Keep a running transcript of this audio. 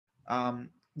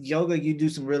Yoga, you do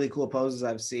some really cool poses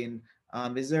I've seen.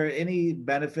 Is there any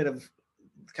benefit of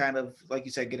kind of like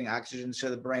you said, getting oxygen to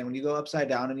the brain when you go upside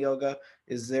down in yoga?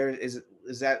 Is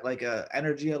that like a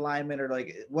energy alignment, or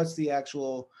like what's the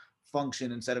actual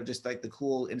function instead of just like the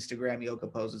cool Instagram yoga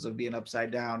poses of being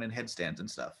upside down and headstands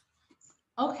and stuff?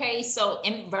 Okay, so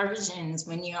inversions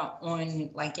when you're on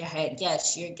like your head,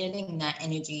 yes, you're getting that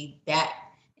energy back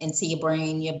into your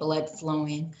brain, your blood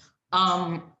flowing.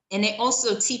 And it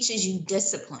also teaches you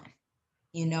discipline,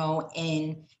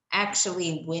 and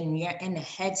actually when you're in a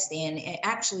headstand, it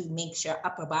actually makes your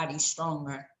upper body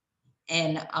stronger.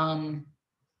 And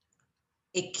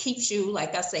it keeps you,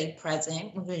 like I say,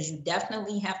 present, because you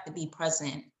definitely have to be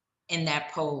present in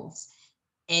that pose,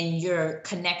 and you're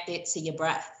connected to your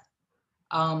breath.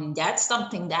 That's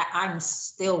something that I'm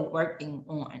still working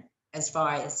on, as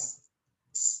far as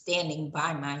standing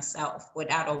by myself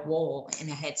without a wall and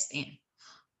a headstand.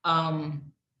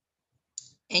 Um,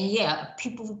 and yeah,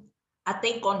 people, I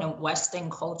think on the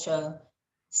Western culture,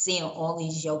 seeing all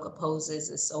these yoga poses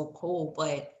is so cool,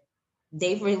 but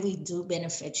they really do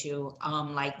benefit you.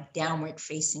 Like downward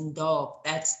facing dog,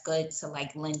 that's good to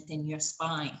like lengthen your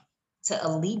spine, to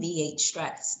alleviate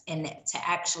stress, and to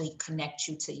actually connect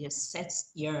you to your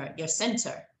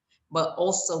center, but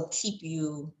also keep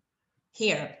you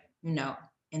here,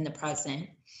 in the present.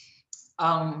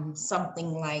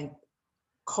 Something like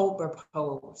cobra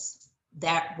pose,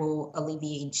 that will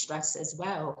alleviate stress as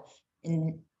well,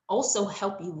 and also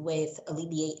help you with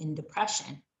alleviating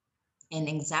depression and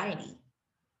anxiety.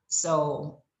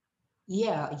 So,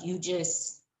 yeah, you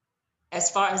just, as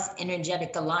far as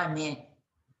energetic alignment,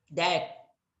 that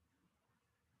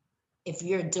if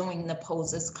you're doing the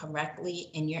poses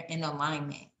correctly and you're in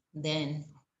alignment, then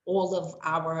all of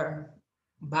our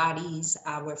bodies,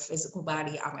 our physical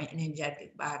body, our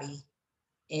energetic body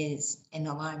is in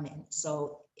alignment.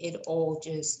 So it all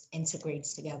just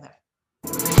integrates together.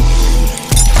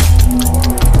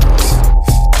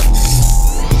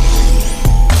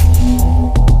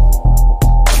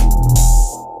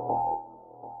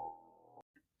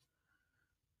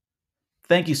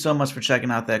 Thank you so much for checking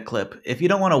out that clip. If you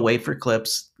don't want to wait for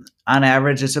clips, on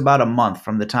average, it's about a month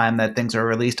from the time that things are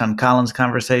released on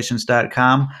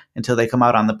collinsconversations.com until they come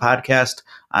out on the podcast,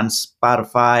 on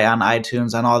Spotify, on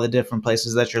iTunes, on all the different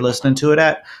places that you're listening to it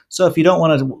at. So if you don't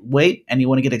want to wait and you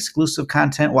want to get exclusive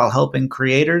content while helping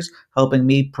creators, helping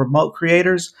me promote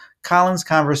creators,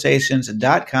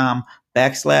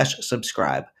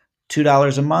 collinsconversations.com/subscribe.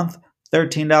 $2 a month,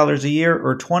 $13 a year,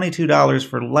 or $22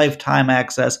 for lifetime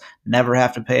access. Never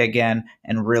have to pay again,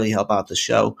 and really help out the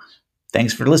show.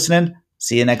 Thanks for listening.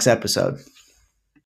 See you next episode.